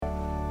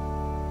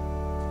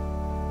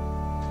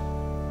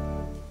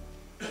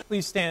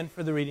Please stand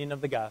for the reading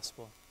of the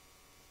Gospel.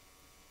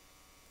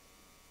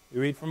 We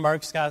read from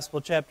Mark's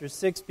Gospel, chapter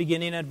 6,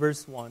 beginning at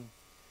verse 1.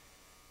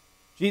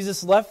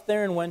 Jesus left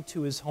there and went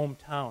to his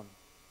hometown.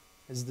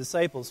 His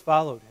disciples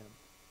followed him.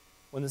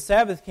 When the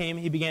Sabbath came,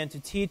 he began to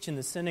teach in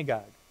the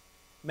synagogue.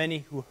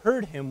 Many who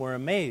heard him were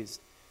amazed.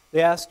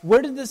 They asked,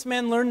 "Where did this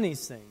man learn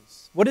these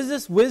things? What is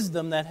this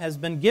wisdom that has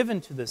been given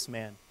to this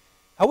man?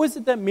 How is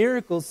it that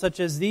miracles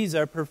such as these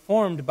are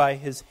performed by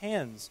his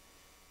hands?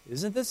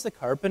 Isn't this the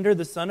carpenter,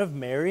 the son of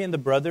Mary, and the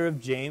brother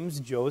of James,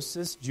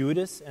 Joseph,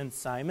 Judas, and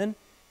Simon?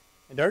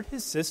 And aren't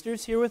his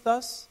sisters here with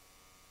us?"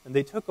 And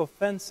they took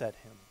offense at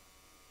him.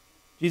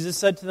 Jesus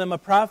said to them, "A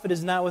prophet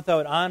is not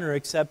without honor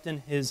except in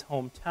his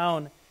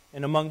hometown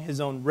and among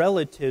his own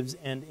relatives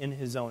and in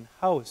his own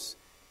house."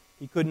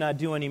 He could not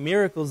do any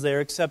miracles there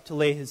except to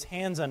lay his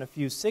hands on a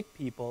few sick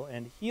people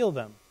and heal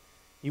them.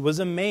 He was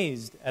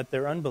amazed at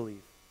their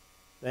unbelief.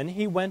 Then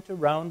he went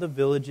around the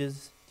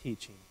villages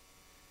teaching.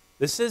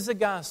 This is the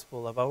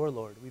gospel of our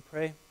Lord. We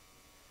pray.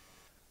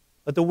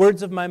 Let the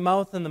words of my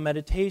mouth and the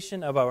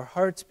meditation of our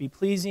hearts be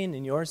pleasing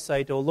in your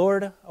sight, O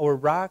Lord, our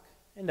rock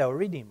and our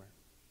Redeemer.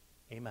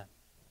 Amen.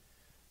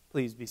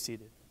 Please be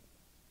seated.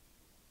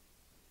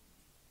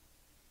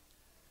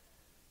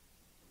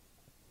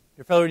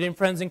 Your fellow redeemed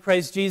friends in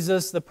Christ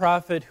Jesus, the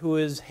prophet who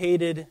is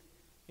hated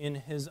in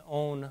his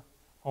own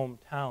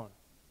hometown.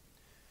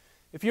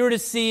 If you were to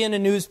see in a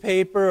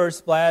newspaper or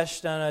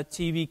splashed on a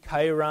TV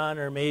chyron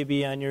or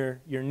maybe on your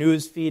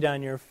news feed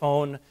on your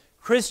phone,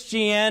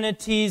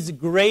 Christianity's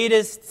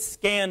greatest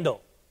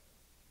scandal,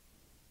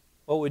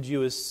 what would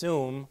you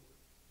assume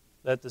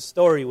that the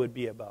story would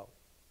be about?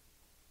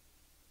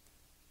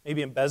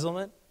 Maybe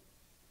embezzlement?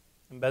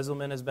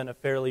 Embezzlement has been a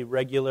fairly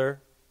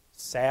regular,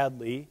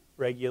 sadly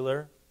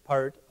regular,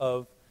 part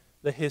of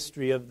the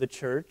history of the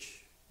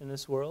church in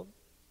this world.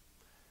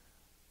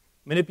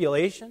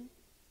 Manipulation?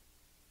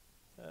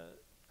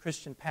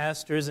 Christian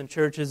pastors and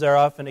churches are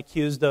often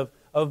accused of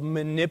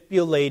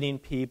manipulating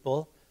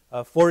people,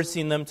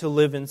 forcing them to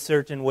live in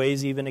certain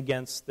ways even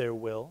against their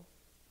will.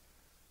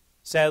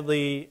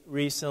 Sadly,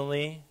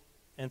 recently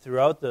and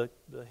throughout the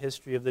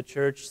history of the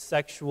church,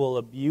 sexual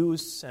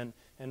abuse and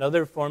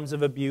other forms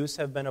of abuse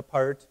have been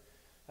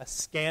a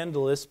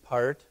scandalous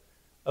part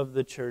of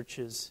the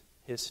church's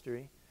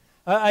history.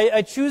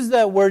 I choose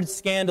that word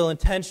scandal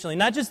intentionally,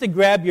 not just to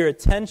grab your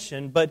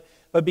attention, but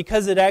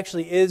because it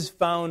actually is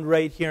found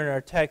right here in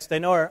our text. I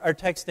know our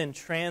text didn't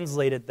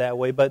translate it that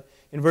way, but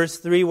in verse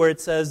 3 where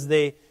it says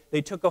they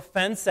took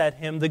offense at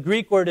him, the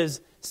Greek word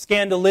is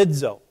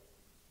scandalizo,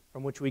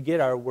 from which we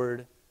get our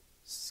word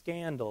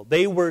scandal.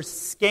 They were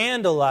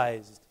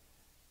scandalized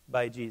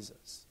by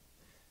Jesus.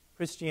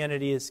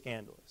 Christianity is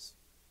scandalous,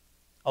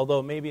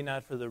 although maybe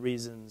not for the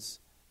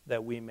reasons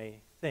that we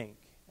may think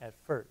at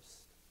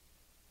first.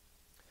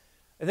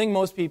 I think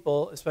most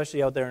people,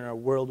 especially out there in our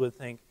world, would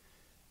think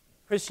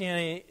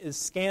Christianity is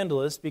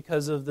scandalous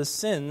because of the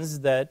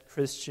sins that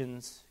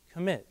Christians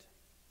commit.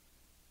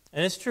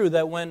 And it's true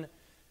that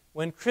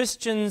when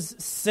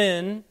Christians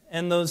sin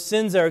and those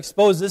sins are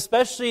exposed,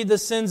 especially the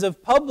sins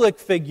of public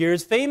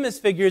figures, famous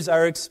figures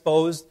are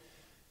exposed,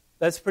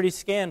 that's pretty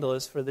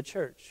scandalous for the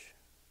church.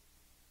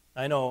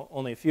 I know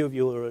only a few of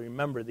you will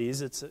remember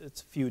these. It's a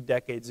few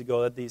decades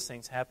ago that these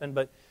things happened,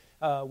 but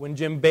when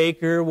Jim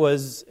Bakker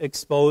was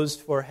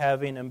exposed for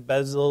having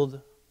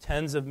embezzled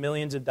tens of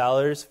millions of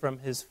dollars from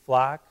his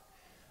flock,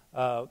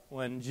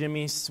 when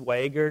Jimmy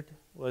Swaggart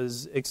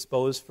was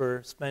exposed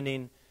for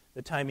spending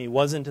the time he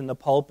wasn't in the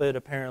pulpit,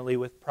 apparently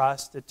with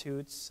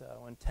prostitutes,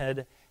 when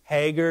Ted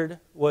Haggard it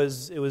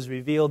was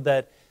revealed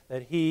that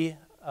he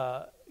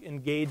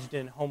engaged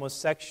in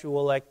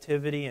homosexual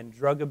activity and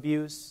drug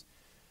abuse.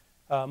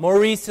 More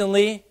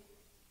recently,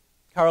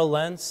 Carl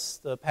Lentz,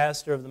 the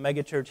pastor of the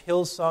megachurch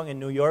Hillsong in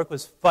New York,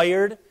 was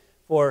fired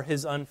for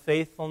his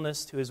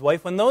unfaithfulness to his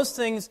wife. When those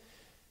things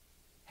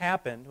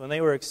happened, when they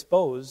were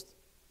exposed,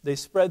 they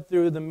spread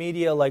through the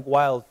media like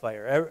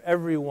wildfire.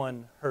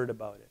 Everyone heard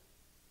about it.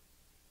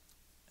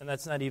 And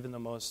that's not even the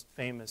most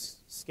famous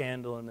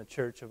scandal in the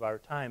church of our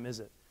time, is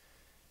it?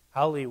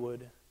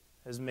 Hollywood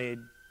has made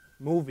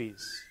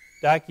movies,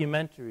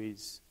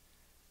 documentaries,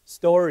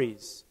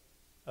 stories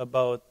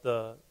about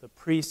the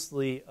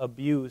priestly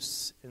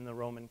abuse in the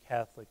Roman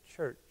Catholic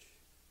Church.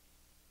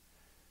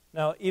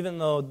 Now, even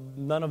though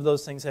none of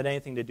those things had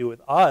anything to do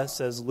with us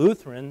as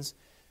Lutherans,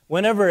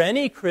 whenever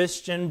any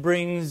Christian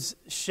brings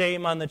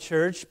shame on the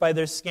church by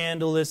their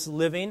scandalous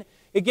living,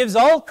 it gives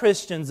all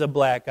Christians a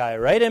black eye,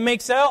 right? It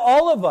makes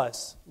all of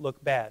us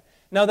look bad.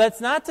 Now,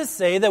 that's not to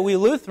say that we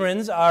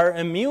Lutherans are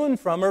immune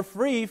from or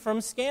free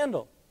from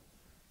scandal.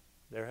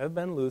 There have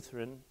been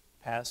Lutheran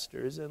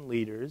pastors and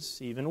leaders,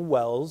 even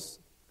WELS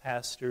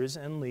pastors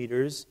and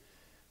leaders,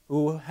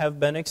 who have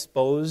been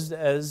exposed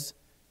as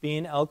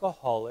being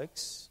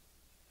alcoholics,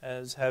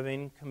 as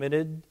having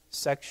committed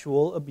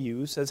sexual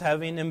abuse, as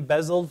having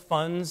embezzled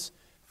funds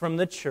from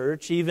the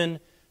church,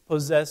 even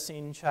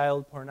possessing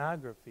child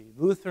pornography.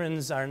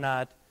 Lutherans are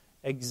not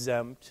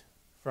exempt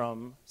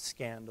from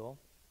scandal.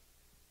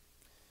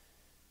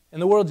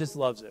 And the world just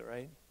loves it,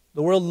 right?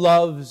 The world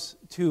loves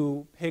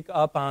to pick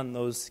up on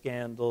those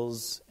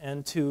scandals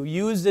and to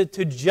use it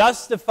to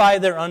justify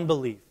their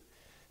unbelief,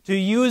 to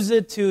use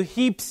it to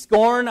heap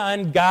scorn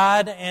on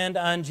God and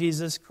on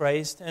Jesus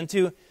Christ, and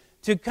to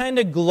kind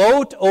of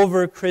gloat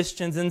over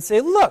Christians and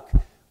say, look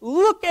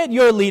at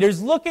your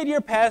leaders, look at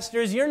your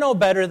pastors, you're no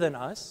better than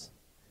us.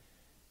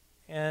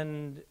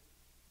 And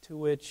to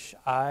which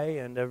I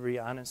and every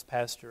honest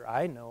pastor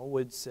I know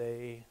would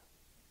say,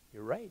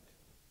 you're right.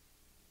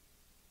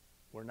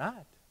 We're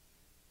not.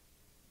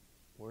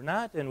 We're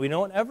not, and we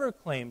don't ever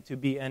claim to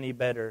be any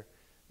better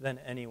than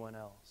anyone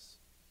else.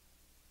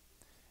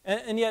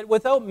 And yet,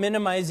 without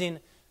minimizing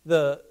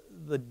the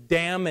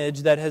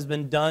damage that has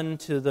been done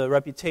to the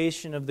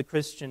reputation of the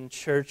Christian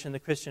church and the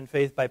Christian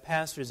faith by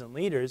pastors and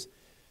leaders,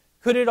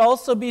 could it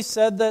also be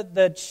said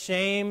that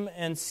shame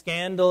and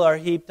scandal are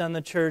heaped on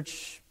the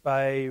church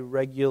by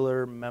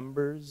regular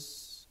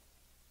members,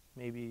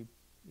 maybe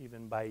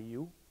even by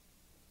you?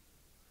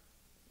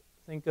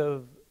 Think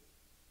of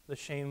the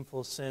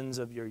shameful sins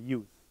of your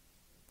youth.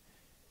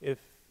 If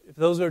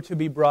those are to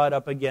be brought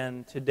up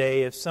again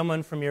today, if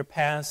someone from your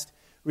past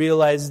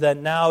realized that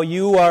now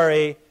you are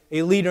a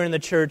leader in the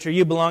church or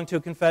you belong to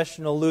a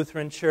confessional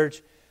Lutheran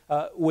church,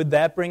 would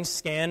that bring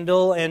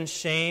scandal and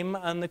shame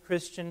on the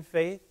Christian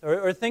faith?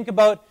 Or think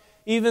about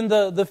even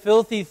the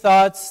filthy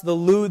thoughts, the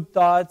lewd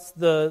thoughts,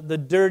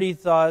 the dirty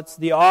thoughts,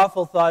 the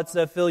awful thoughts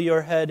that fill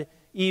your head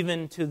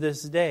even to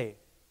this day.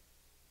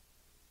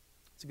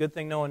 It's a good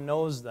thing no one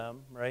knows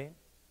them, right?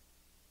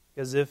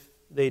 Because if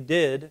they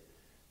did,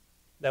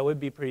 that would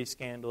be pretty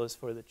scandalous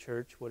for the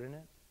church, wouldn't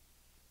it?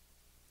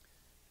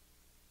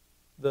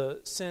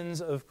 The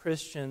sins of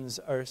Christians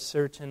are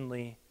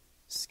certainly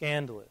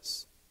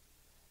scandalous.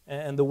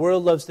 And the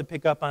world loves to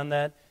pick up on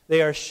that.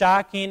 They are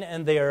shocking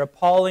and they are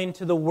appalling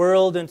to the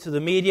world and to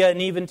the media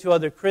and even to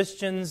other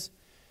Christians.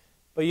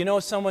 But you know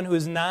someone who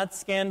is not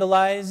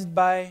scandalized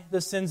by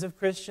the sins of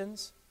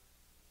Christians?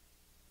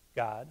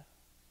 God.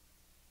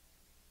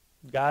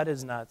 God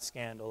is not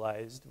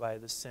scandalized by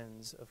the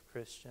sins of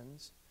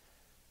Christians.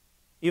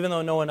 Even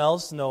though no one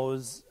else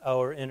knows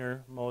our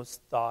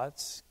innermost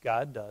thoughts,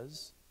 God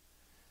does.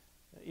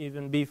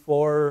 Even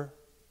before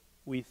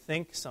we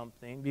think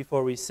something,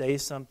 before we say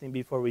something,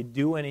 before we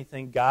do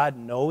anything, God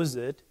knows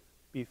it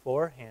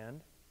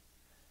beforehand.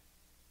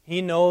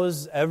 He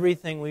knows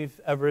everything we've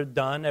ever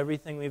done,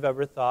 everything we've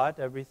ever thought,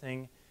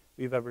 everything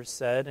we've ever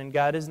said, and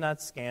God is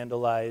not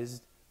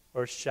scandalized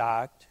or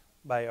shocked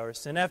by our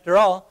sin. After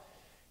all,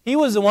 He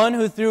was the one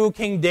who, through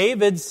King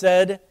David,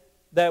 said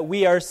that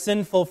we are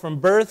sinful from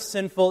birth,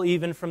 sinful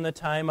even from the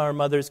time our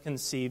mothers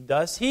conceived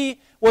us. He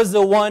was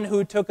the one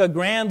who took a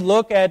grand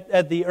look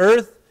at the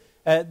earth,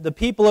 at the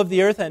people of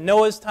the earth at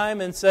Noah's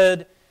time, and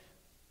said,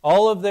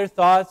 all of their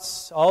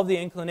thoughts, all of the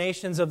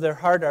inclinations of their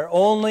heart are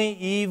only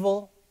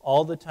evil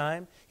all the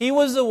time. He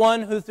was the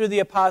one who, through the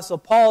Apostle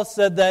Paul,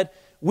 said that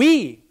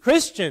we,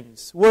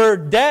 Christians, were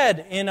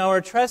dead in our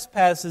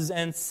trespasses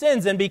and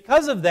sins, and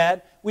because of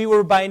that, we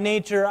were by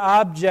nature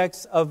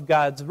objects of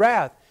God's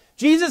wrath.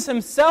 Jesus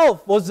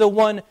Himself was the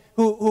one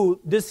who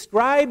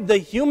described the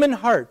human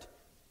heart,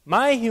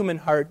 my human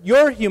heart,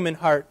 your human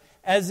heart,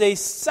 as a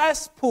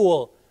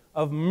cesspool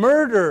of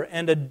murder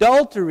and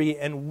adultery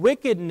and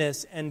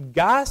wickedness and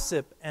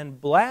gossip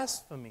and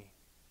blasphemy.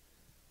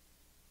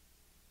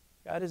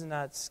 God is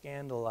not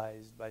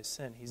scandalized by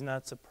sin. He's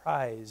not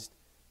surprised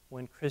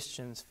when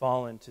Christians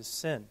fall into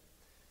sin.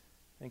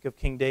 Think of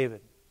King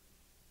David.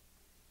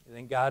 You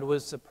think God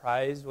was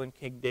surprised when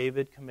King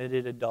David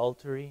committed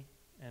adultery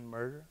and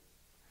murder?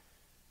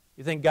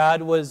 You think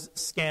God was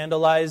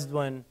scandalized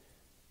when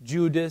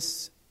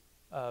Judas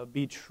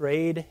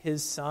betrayed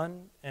his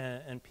son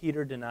and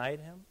Peter denied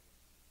him?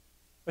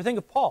 Or think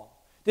of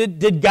Paul.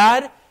 Did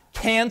God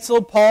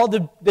cancel Paul?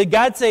 Did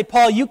God say,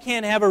 Paul, you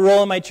can't have a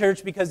role in my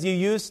church because you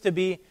used to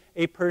be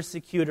a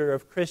persecutor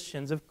of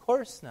Christians? Of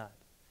course not.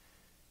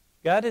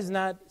 God is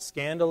not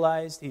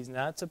scandalized. He's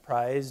not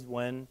surprised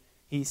when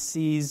He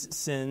sees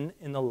sin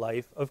in the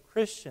life of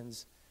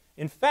Christians.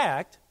 In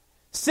fact,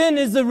 sin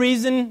is the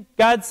reason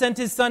God sent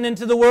His Son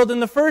into the world in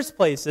the first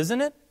place,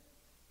 isn't it?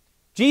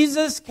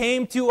 Jesus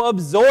came to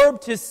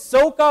absorb, to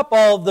soak up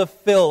all the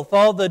filth,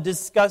 all the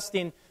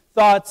disgusting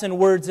thoughts and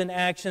words and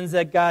actions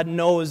that God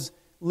knows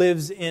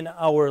lives in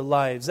our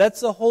lives.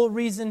 That's the whole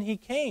reason He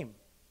came.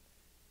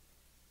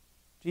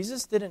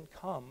 Jesus didn't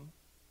come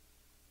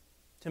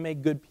to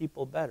make good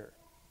people better.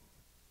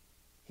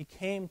 He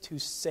came to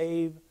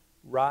save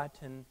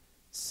rotten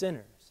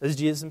sinners. As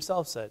Jesus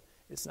Himself said,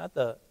 it's not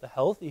the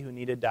healthy who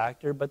need a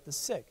doctor, but the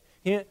sick.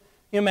 Can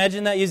you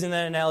imagine that, using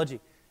that analogy?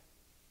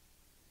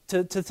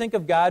 To think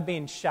of God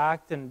being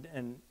shocked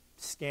and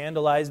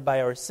scandalized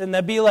by our sin,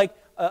 that'd be like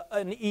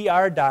an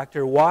ER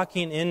doctor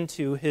walking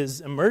into his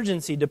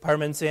emergency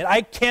department saying,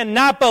 I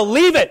cannot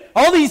believe it!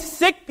 All these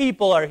sick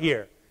people are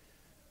here.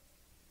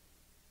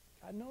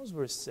 God knows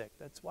we're sick.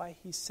 That's why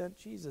He sent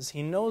Jesus.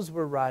 He knows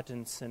we're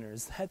rotten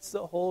sinners. That's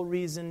the whole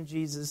reason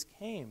Jesus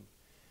came.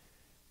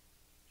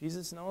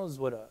 Jesus knows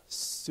what a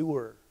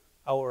sewer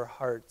our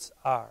hearts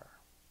are.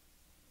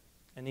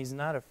 And He's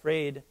not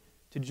afraid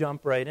to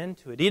jump right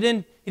into it. He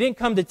didn't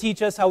come to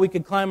teach us how we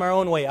could climb our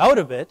own way out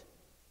of it.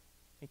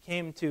 He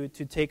came to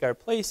take our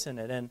place in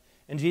it.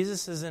 And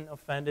Jesus isn't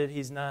offended.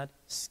 He's not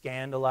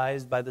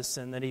scandalized by the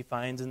sin that he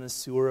finds in the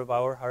sewer of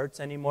our hearts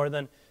any more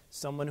than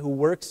someone who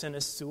works in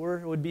a sewer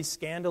would be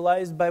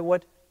scandalized by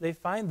what they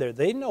find there.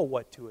 They know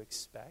what to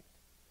expect.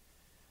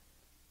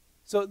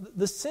 So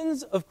the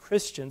sins of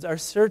Christians are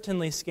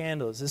certainly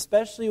scandalous,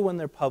 especially when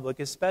they're public,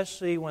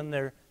 especially when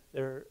they're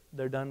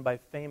done by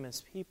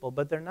famous people,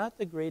 but they're not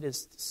the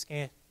greatest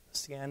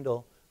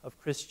scandal of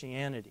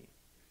Christianity.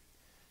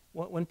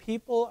 When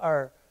people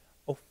are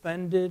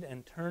offended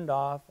and turned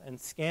off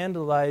and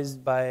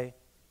scandalized by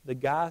the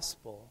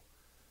gospel,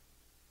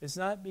 it's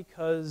not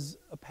because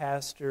a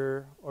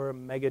pastor or a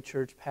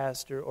megachurch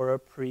pastor or a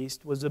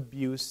priest was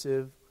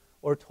abusive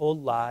or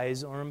told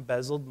lies or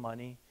embezzled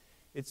money.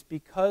 It's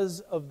because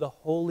of the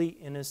holy,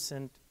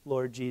 innocent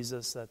Lord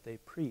Jesus that they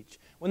preach.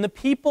 When the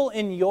people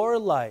in your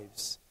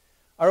lives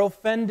are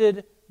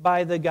offended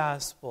by the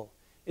gospel,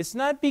 it's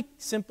not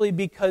simply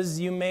because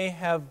you may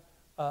have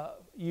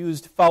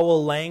used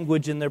foul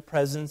language in their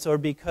presence, or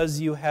because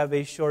you have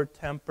a short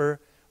temper,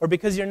 or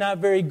because you're not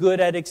very good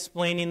at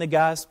explaining the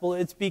gospel.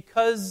 It's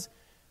because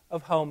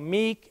of how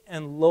meek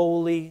and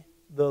lowly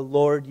the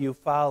Lord you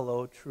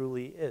follow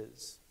truly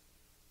is.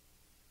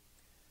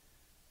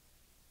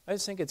 I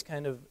just think it's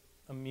kind of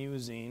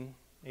amusing,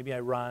 maybe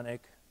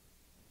ironic,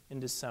 in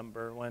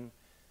December when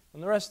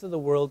the rest of the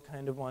world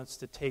kind of wants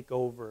to take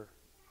over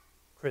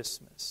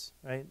Christmas,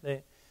 right?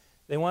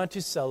 They want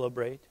to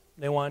celebrate.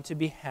 They want to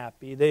be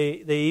happy.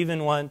 They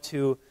even want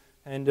to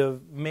kind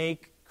of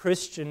make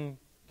Christian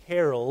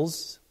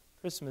carols,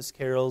 Christmas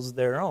carols,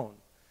 their own.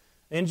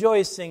 They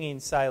enjoy singing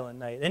Silent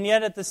Night. And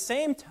yet at the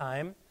same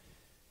time,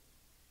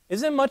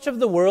 isn't most of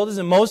the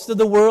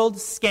world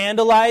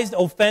scandalized,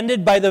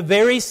 offended by the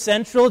very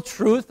central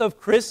truth of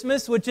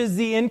Christmas, which is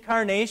the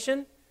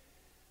incarnation?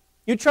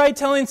 You try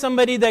telling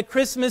somebody that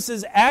Christmas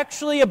is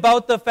actually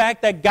about the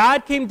fact that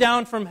God came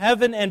down from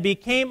heaven and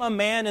became a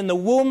man in the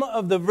womb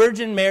of the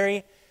Virgin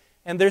Mary,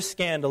 and they're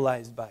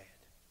scandalized by it.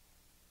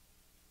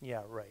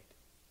 Yeah, right.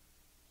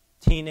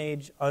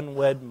 Teenage,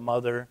 unwed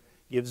mother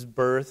gives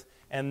birth,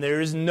 and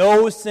there's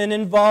no sin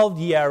involved?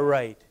 Yeah,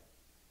 right.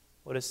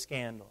 What a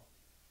scandal.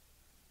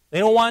 They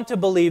don't want to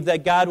believe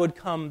that God would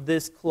come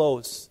this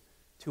close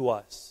to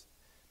us.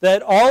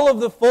 That all of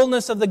the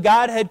fullness of the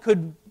Godhead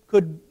could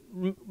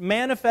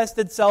manifest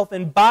itself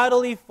in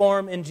bodily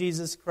form in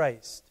Jesus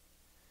Christ.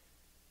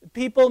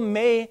 People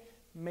may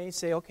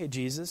say, okay,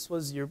 Jesus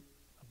was your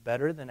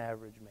better than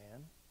average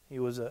man. He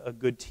was a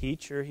good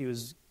teacher. He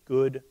was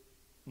good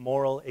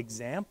moral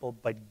example.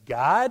 But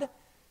God?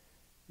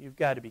 You've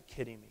got to be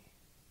kidding me.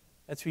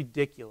 That's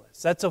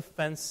ridiculous. That's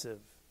offensive.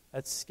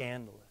 That's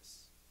scandalous.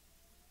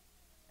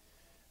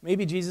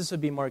 Maybe Jesus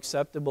would be more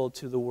acceptable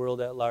to the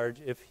world at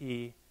large if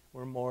he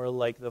were more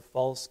like the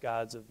false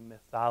gods of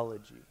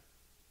mythology.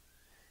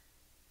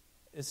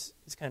 It's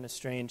kind of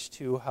strange,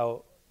 too,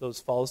 how those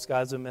false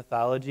gods of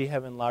mythology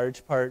have in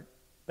large part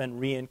been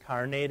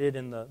reincarnated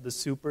in the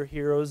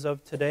superheroes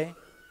of today.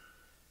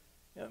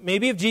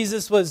 Maybe if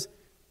Jesus was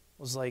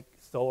like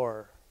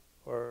Thor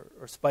or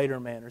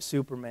Spider-Man or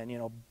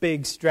Superman,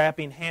 big,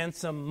 strapping,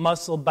 handsome,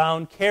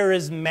 muscle-bound,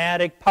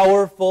 charismatic,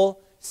 powerful,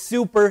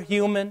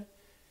 superhuman,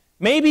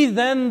 maybe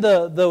then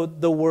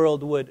the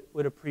world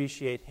would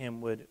appreciate him,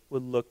 would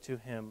look to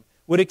him,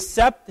 would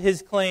accept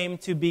his claim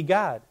to be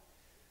God.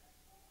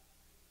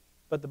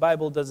 But the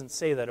Bible doesn't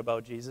say that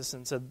about Jesus,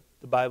 and so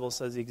the Bible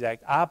says the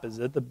exact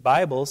opposite. The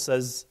Bible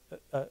says,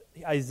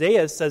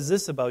 Isaiah says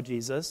this about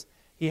Jesus: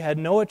 he had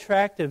no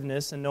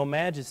attractiveness and no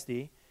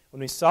majesty. When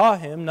we saw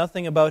him,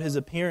 nothing about his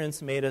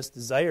appearance made us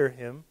desire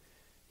him.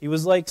 He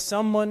was like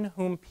someone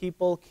whom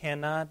people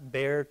cannot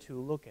bear to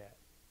look at.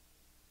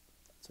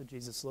 That's what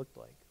Jesus looked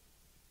like.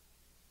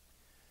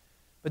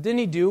 But didn't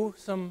he do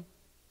some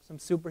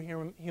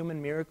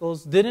superhuman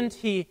miracles? Didn't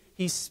he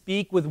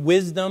speak with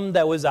wisdom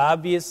that was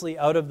obviously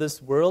out of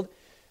this world?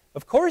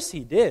 Of course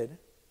he did.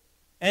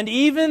 And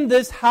even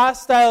this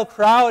hostile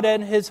crowd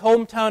in his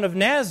hometown of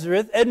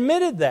Nazareth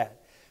admitted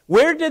that.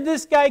 Where did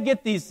this guy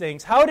get these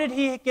things? How did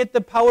he get the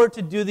power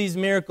to do these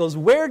miracles?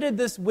 Where did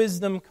this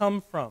wisdom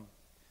come from?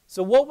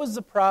 So what was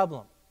the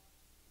problem?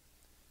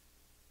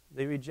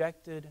 They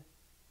rejected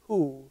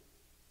who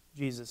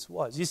Jesus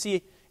was. You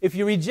see, if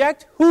you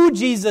reject who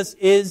Jesus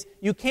is,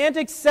 you can't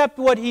accept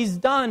what he's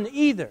done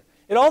either.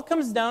 It all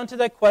comes down to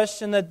that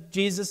question that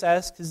Jesus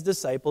asked his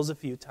disciples a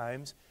few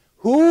times: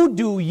 who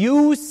do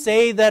you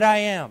say that I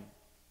am?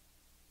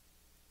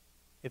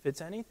 If it's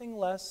anything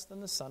less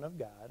than the Son of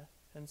God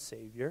and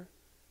Savior,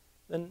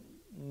 then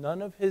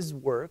none of his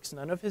works,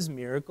 none of his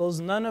miracles,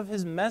 none of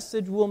his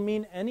message will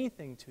mean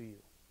anything to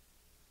you.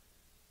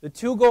 The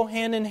two go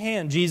hand in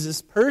hand.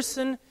 Jesus'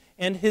 person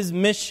and his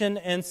mission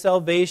and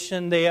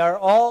salvation, they are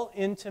all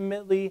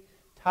intimately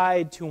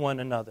tied to one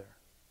another.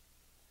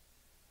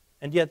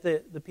 And yet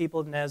the people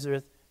of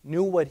Nazareth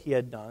knew what he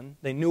had done.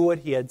 They knew what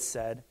he had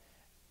said.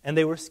 And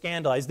they were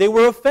scandalized. They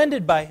were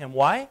offended by him.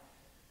 Why?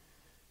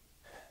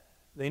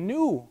 They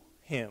knew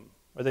him.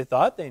 or they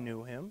thought they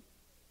knew him.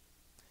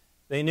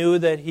 They knew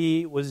that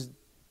he was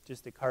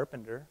just a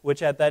carpenter,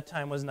 which at that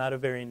time was not a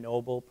very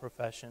noble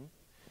profession.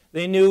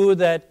 They knew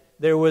that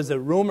there was a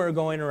rumor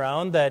going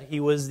around that he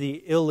was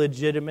the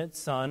illegitimate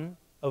son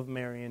of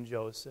Mary and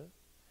Joseph.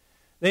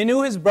 They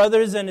knew his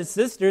brothers and his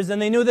sisters,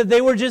 and they knew that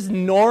they were just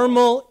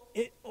normal,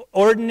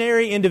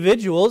 ordinary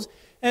individuals.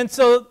 And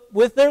so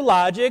with their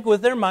logic,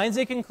 with their minds,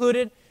 they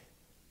concluded,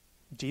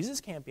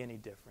 Jesus can't be any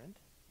different.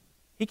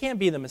 He can't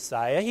be the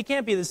Messiah. He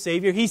can't be the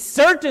Savior. He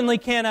certainly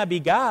cannot be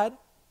God.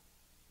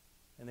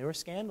 And they were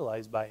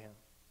scandalized by him.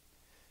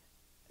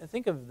 And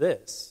think of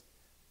this.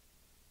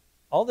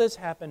 All this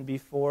happened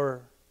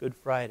before Good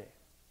Friday.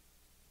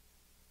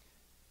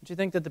 Don't you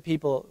think that the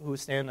people who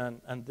stand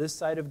on this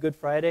side of Good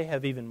Friday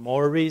have even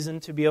more reason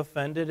to be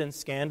offended and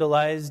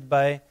scandalized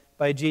by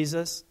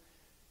Jesus?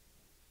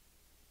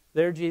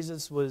 There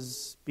Jesus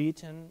was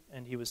beaten,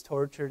 and he was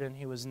tortured, and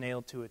he was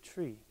nailed to a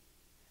tree.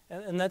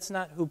 And that's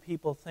not who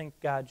people think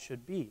God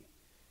should be.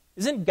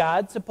 Isn't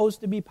God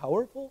supposed to be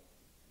powerful?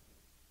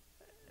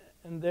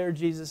 And there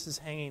Jesus is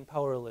hanging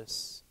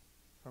powerless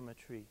from a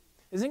tree.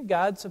 Isn't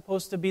God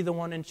supposed to be the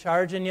one in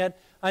charge? And yet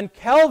on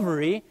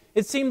Calvary,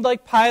 it seemed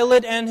like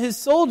Pilate and his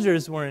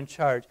soldiers were in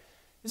charge.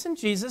 Isn't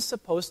Jesus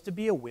supposed to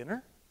be a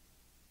winner?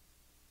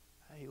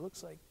 He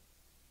looks like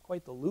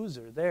quite the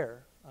loser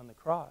there on the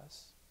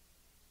cross.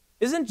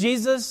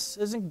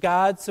 Isn't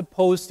God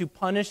supposed to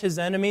punish his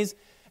enemies?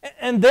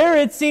 And there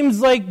it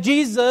seems like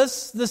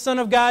Jesus, the Son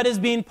of God, is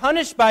being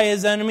punished by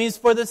his enemies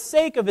for the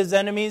sake of his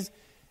enemies.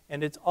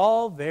 And it's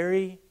all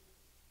very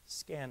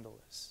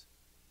scandalous.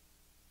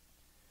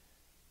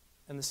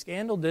 And the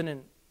scandal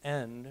didn't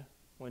end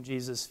when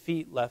Jesus'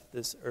 feet left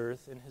this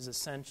earth in his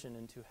ascension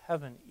into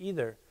heaven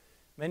either.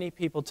 Many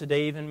people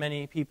today, even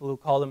many people who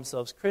call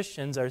themselves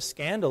Christians, are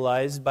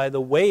scandalized by the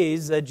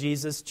ways that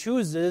Jesus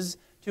chooses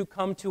to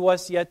come to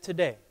us yet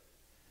today.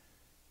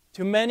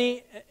 To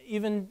many,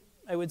 even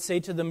I would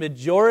say to the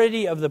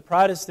majority of the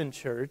Protestant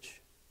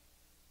church,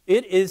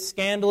 it is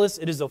scandalous,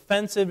 it is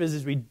offensive, it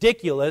is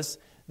ridiculous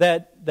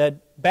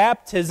that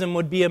baptism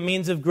would be a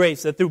means of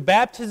grace. That through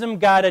baptism,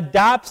 God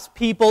adopts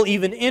people,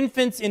 even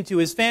infants, into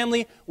his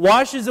family,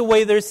 washes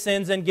away their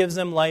sins, and gives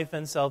them life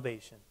and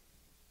salvation.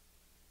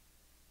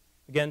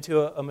 Again,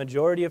 to a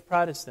majority of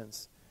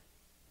Protestants,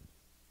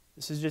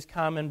 this is just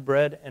common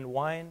bread and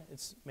wine.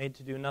 It's made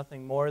to do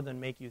nothing more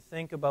than make you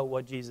think about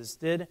what Jesus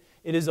did.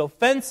 It is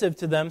offensive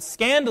to them,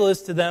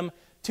 scandalous to them,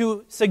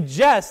 to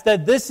suggest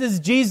that this is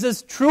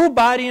Jesus' true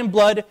body and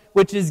blood,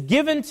 which is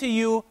given to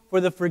you for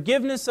the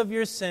forgiveness of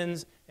your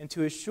sins and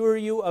to assure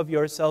you of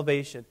your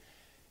salvation.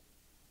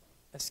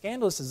 As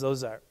scandalous as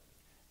those are,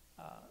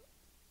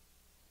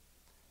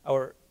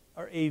 our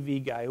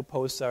AV guy who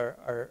posts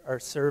our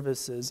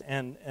services,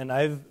 and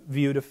I've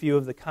viewed a few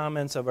of the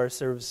comments of our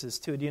services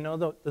too. Do you know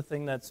the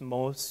thing that's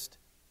most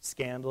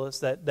scandalous,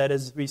 that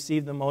has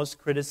received the most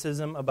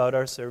criticism about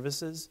our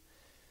services?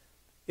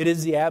 It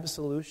is the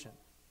absolution.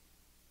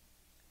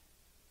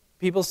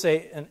 People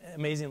say, and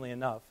amazingly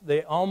enough,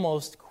 they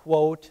almost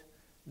quote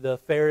the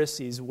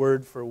Pharisees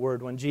word for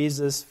word. When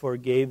Jesus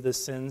forgave the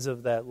sins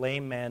of that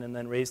lame man and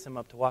then raised him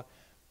up to walk,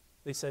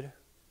 they said,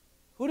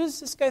 who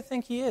does this guy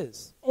think he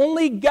is?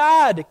 Only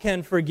God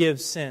can forgive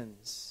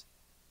sins.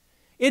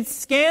 It's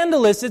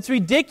scandalous, it's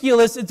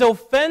ridiculous, it's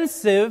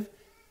offensive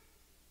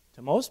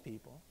to most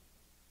people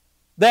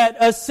that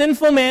a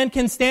sinful man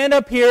can stand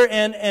up here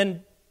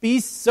and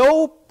be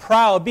so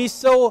proud, be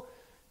so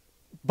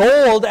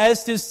bold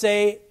as to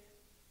say,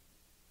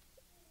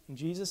 in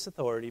Jesus'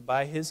 authority,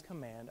 by his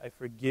command, I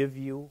forgive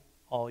you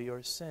all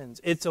your sins.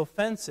 It's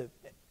offensive.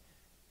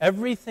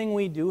 Everything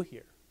we do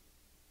here,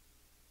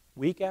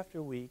 week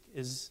after week,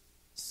 is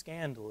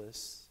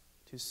scandalous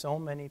to so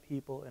many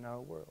people in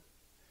our world.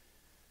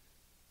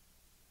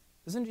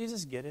 Doesn't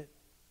Jesus get it?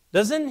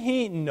 Doesn't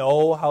he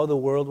know how the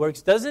world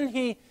works? Doesn't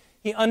he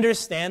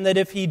understand that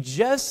if he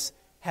just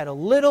had a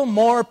little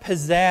more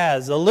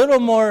pizzazz, a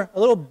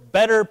little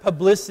better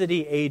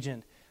publicity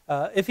agent,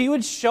 if he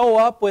would show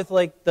up with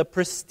like the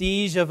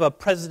prestige of a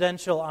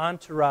presidential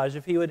entourage,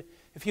 if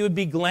he would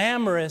be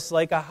glamorous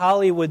like a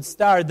Hollywood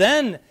star,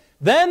 then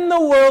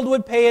the world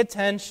would pay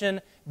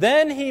attention.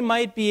 Then he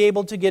might be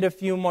able to get a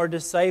few more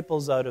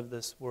disciples out of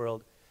this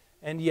world.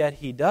 And yet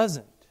he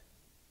doesn't.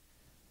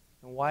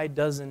 And why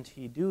doesn't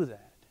he do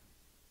that?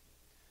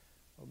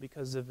 Well,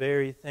 because the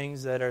very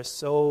things that are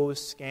so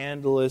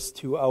scandalous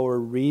to our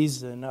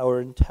reason,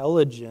 our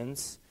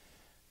intelligence,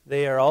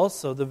 they are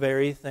also the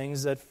very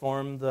things that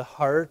form the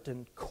heart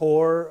and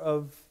core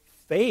of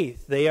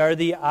faith. They are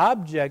the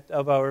object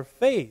of our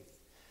faith.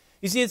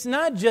 You see, it's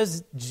not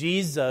just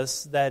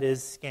Jesus that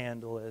is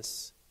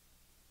scandalous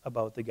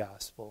about the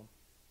gospel.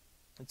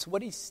 It's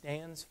what he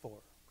stands for.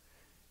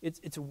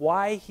 It's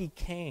why he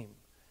came.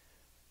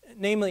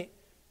 Namely,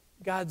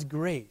 God's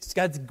grace.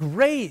 God's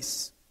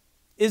grace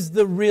is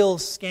the real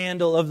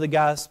scandal of the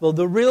gospel,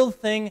 the real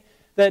thing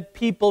that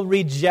people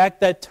reject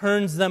that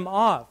turns them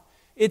off.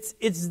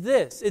 It's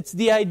this. It's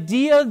the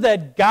idea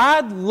that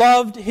God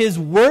loved His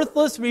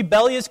worthless,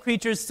 rebellious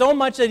creatures so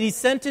much that He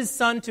sent His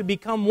Son to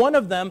become one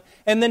of them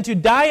and then to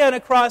die on a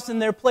cross in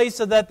their place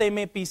so that they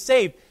may be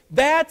saved.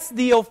 That's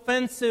the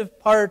offensive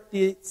part,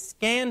 the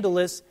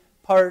scandalous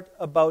part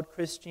about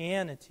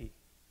Christianity.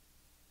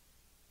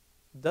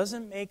 It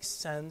doesn't make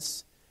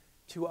sense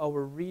to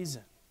our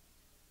reason.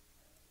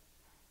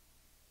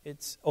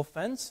 It's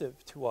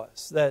offensive to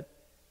us that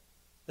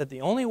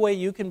the only way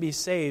you can be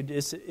saved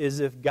is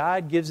if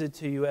God gives it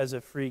to you as a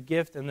free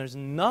gift, and there's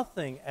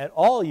nothing at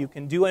all you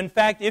can do. In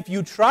fact, if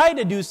you try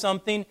to do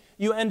something,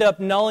 you end up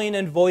nulling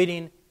and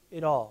voiding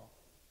it all.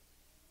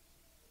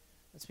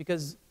 That's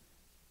because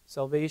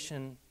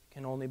salvation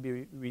can only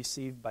be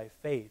received by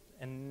faith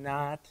and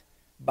not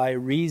by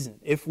reason.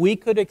 If we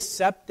could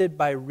accept it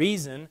by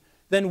reason,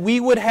 then we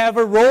would have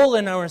a role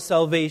in our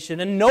salvation.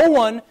 And no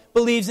one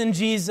believes in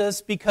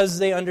Jesus because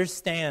they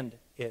understand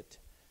it.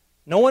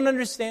 No one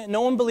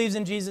believes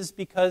in Jesus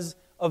because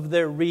of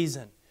their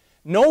reason.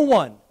 No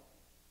one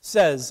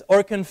says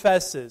or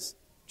confesses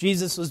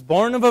Jesus was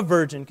born of a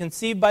virgin,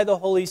 conceived by the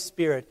Holy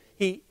Spirit.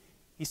 He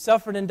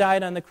suffered and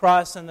died on the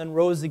cross and then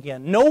rose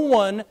again. No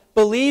one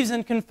believes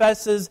and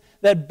confesses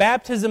that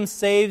baptism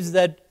saves,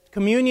 that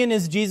communion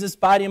is Jesus'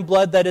 body and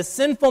blood, that a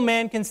sinful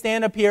man can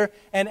stand up here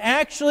and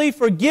actually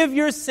forgive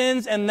your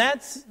sins, and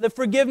the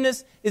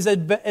forgiveness is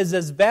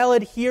as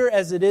valid here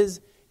as it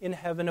is in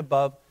heaven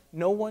above.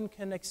 No one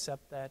can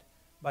accept that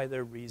by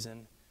their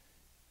reason.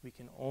 We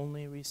can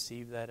only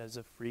receive that as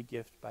a free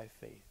gift by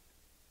faith.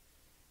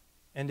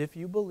 And if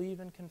you believe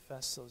and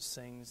confess those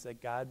things,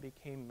 that God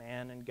became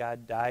man and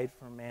God died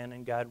for man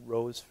and God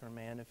rose for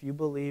man, if you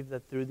believe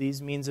that through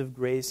these means of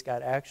grace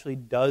God actually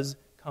does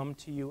come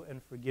to you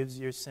and forgives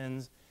your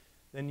sins,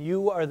 then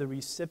you are the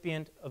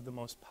recipient of the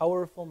most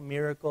powerful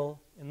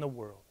miracle in the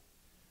world.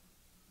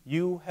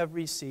 You have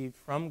received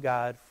from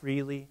God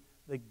freely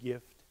the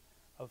gift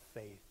of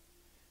faith.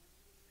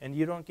 And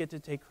you don't get to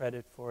take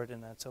credit for it,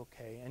 and that's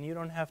okay. And you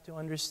don't have to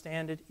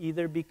understand it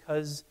either,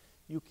 because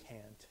you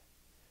can't.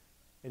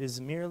 It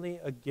is merely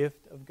a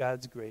gift of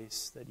God's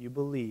grace that you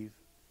believe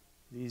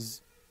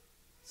these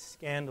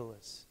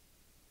scandalous,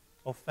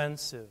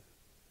 offensive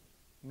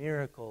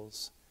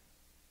miracles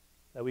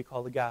that we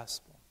call the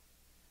gospel.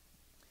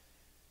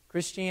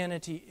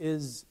 Christianity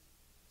is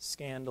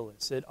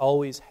scandalous. It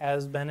always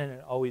has been and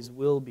it always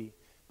will be.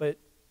 But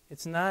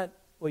it's not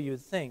what you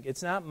would think.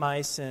 It's not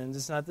my sins.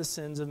 It's not the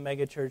sins of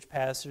megachurch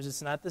pastors.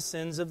 It's not the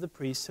sins of the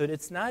priesthood.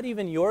 It's not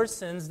even your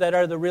sins that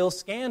are the real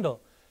scandal.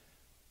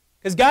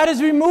 Because God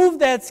has removed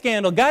that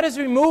scandal. God has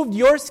removed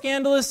your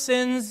scandalous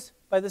sins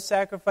by the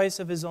sacrifice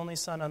of His only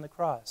Son on the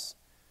cross.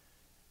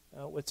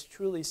 What's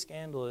truly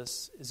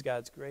scandalous is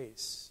God's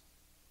grace.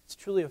 What's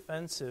truly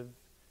offensive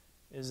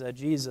is that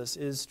Jesus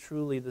is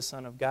truly the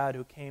Son of God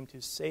who came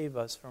to save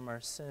us from our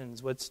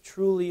sins. What's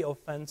truly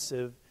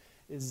offensive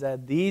is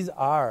that these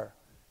are,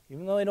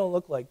 even though they don't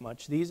look like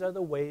much, these are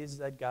the ways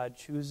that God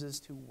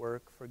chooses to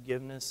work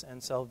forgiveness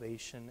and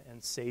salvation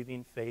and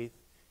saving faith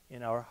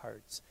in our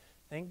hearts.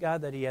 Thank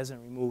God that He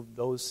hasn't removed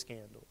those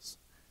scandals,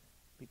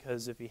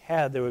 because if He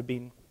had, there would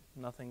be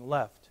nothing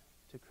left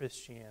to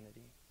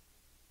Christianity.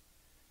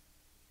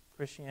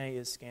 Christianity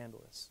is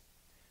scandalous.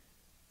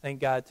 Thank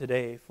God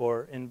today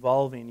for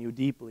involving you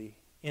deeply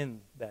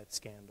in that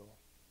scandal.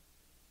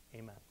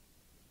 Amen.